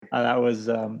That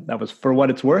was For What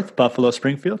It's Worth, Buffalo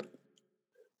Springfield.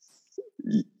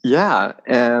 Yeah,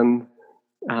 and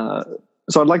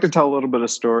so I'd like to tell a little bit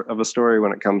of a story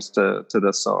when it comes to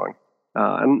this song.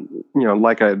 And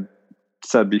like I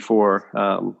said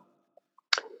before,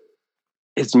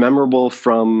 it's memorable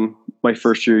from my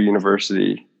first year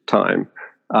university time.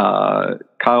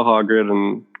 Kyle Hogred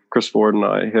and Chris Ford and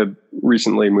I had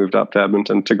recently moved up to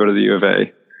Edmonton to go to the U of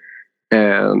A,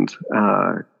 and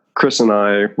Chris and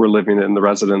I were living in the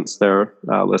residence there,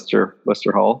 Lister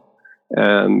Hall,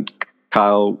 and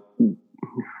Kyle,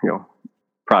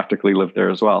 practically lived there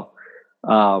as well.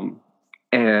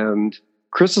 And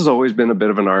Chris has always been a bit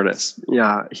of an artist.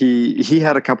 Yeah, he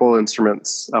had a couple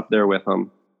instruments up there with him,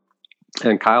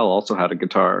 and Kyle also had a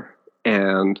guitar.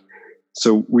 And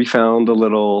so we found a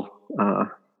little,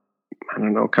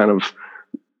 kind of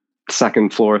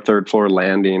second floor, third floor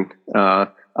landing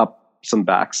up some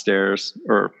back stairs,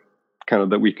 or kind of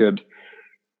that we could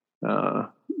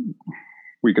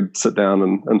sit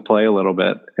down and play a little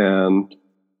bit. And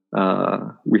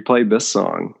we played this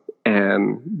song,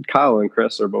 and Kyle and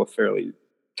Chris are both fairly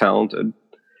talented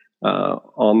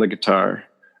on the guitar,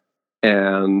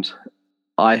 and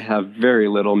I have very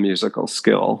little musical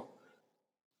skill.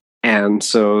 And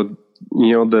so,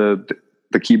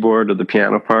 the keyboard or the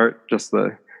piano part, just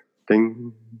the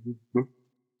ding,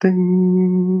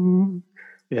 ding,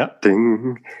 yeah,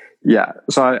 ding. Yeah.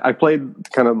 So I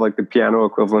played kind of like the piano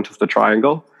equivalent of the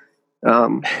triangle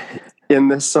in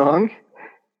this song.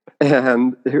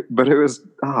 But it was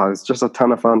just a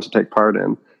ton of fun to take part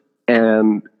in.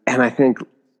 And I think,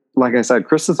 like I said,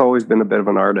 Chris has always been a bit of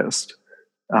an artist.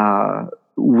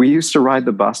 We used to ride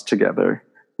the bus together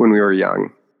when we were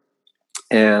young.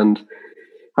 And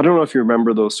I don't know if you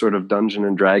remember those sort of Dungeon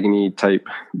and Dragon-y type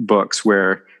books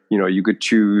where, you could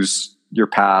choose your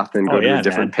path and go to a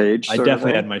different page. I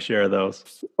definitely had my share of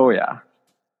those. Oh, yeah.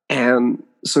 And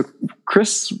so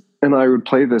Chris and I would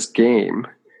play this game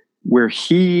where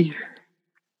he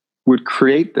would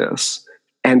create this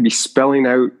and be spelling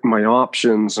out my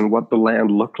options and what the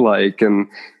land looked like. And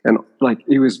like,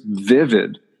 it was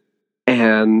vivid.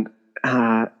 And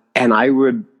I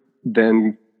would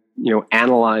then,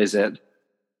 analyze it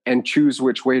and choose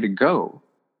which way to go.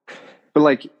 But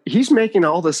like, he's making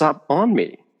all this up on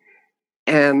me.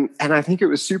 And I think it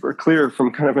was super clear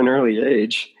from kind of an early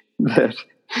age that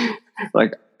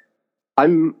like,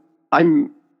 I'm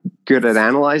good at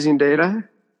analyzing data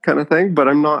kind of thing, but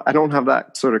I don't have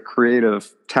that sort of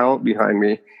creative talent behind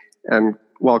me. And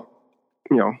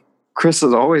Chris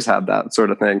has always had that sort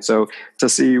of thing. So to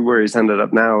see where he's ended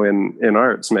up now in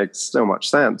arts makes so much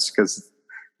sense, because,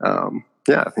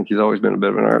 I think he's always been a bit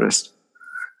of an artist.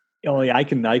 Oh yeah, I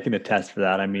can attest for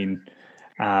that. I mean,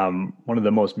 one of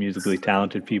the most musically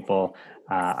talented people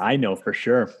I know for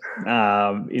sure.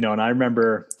 And I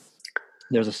remember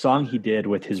there's a song he did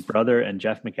with his brother and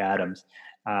Jeff McAdams,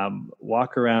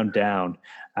 Walk Around Down.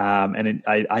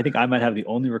 I think I might have the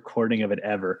only recording of it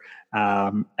ever.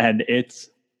 And it's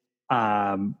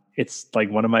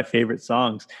like one of my favorite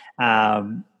songs.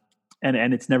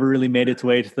 And it's never really made its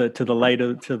way to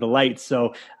the light.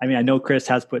 So, I mean, I know Chris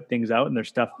has put things out, and there's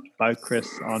stuff about Chris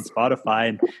on Spotify.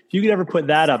 And if you could ever put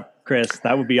that up, Chris,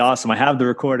 that would be awesome. I have the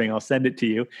recording. I'll send it to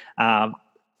you.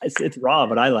 It's raw,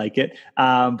 but I like it.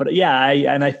 But yeah,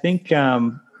 I think,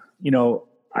 I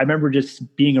remember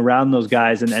just being around those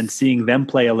guys and seeing them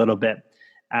play a little bit.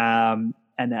 And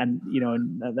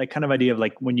that kind of idea of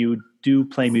like, when you do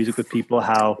play music with people,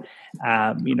 how,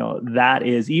 that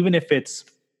is, even if,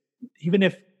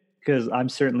 because I'm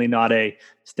certainly not a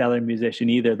stellar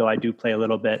musician either, though I do play a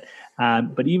little bit.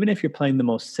 But even if you're playing the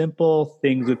most simple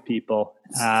things with people,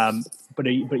 but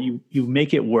you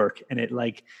make it work, and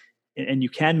and you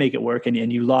can make it work,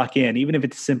 and you lock in, even if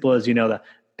it's simple as, the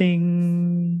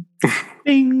bing,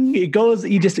 bing, it goes,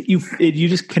 you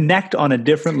just connect on a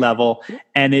different level,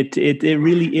 and it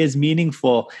really is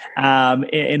meaningful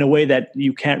in a way that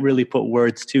you can't really put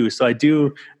words to. So I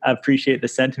do appreciate the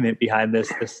sentiment behind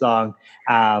this song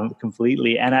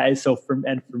completely. And for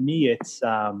me, it's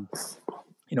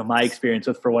my experience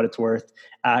with For What It's Worth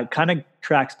kind of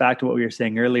tracks back to what we were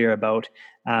saying earlier about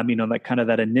that kind of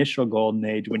that initial golden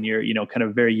age when you're kind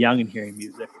of very young and hearing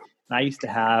music. And I used to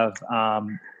have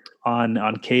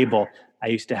on cable, I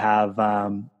used to have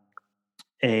a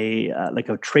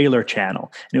trailer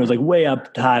channel, and it was like way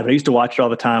up high, but I used to watch it all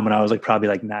the time when I was like probably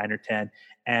like 9 or 10.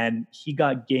 and He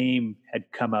Got Game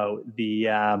had come out, the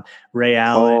Ray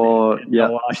Allen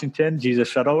and Washington, Jesus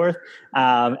Shuttleworth.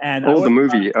 And the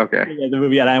movie. Okay. Yeah, the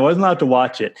movie. And I wasn't allowed to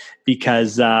watch it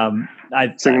because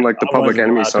I singing like the Public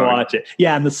Enemy song. To watch it.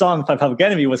 Yeah, and the song by Public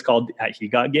Enemy was called He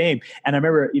Got Game. And I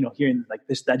remember, hearing like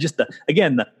this, that just the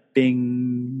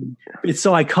bing. It's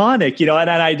so iconic, and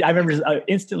I remember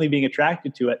instantly being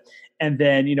attracted to it. And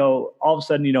then, all of a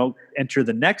sudden, enter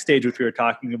the next stage, which we were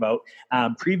talking about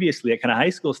previously at kind of high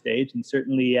school stage. And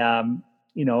certainly,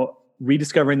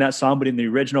 rediscovering that song, but in the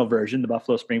original version, the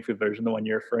Buffalo Springfield version, the one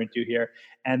you're referring to here.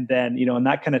 And then, and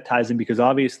that kind of ties in because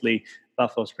obviously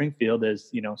Buffalo Springfield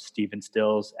is, Stephen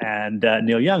Stills and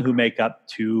Neil Young, who make up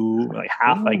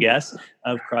half, I guess,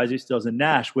 of Crosby, Stills and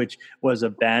Nash, which was a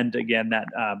band, again, that,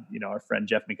 our friend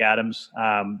Jeff McAdams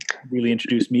really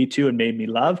introduced me to and made me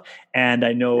love. And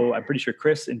I'm pretty sure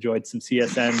Chris enjoyed some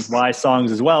CSNY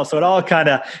songs as well. So it all kind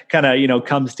of,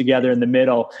 comes together in the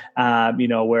middle,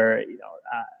 where,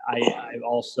 I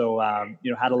also,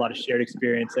 had a lot of shared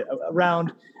experience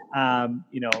around,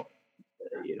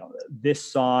 this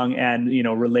song and,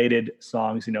 related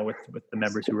songs, with the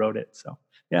members who wrote it. So,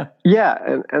 yeah. Yeah.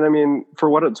 And I mean, for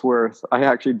what it's worth, I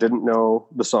actually didn't know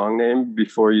the song name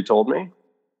before you told me.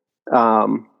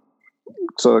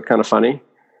 So kind of funny.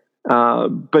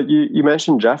 But you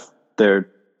mentioned Jeff there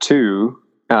too,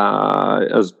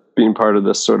 as being part of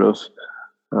this sort of,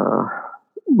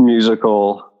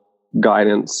 musical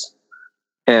guidance.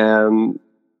 And,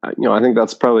 I think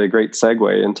that's probably a great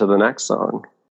segue into the next song.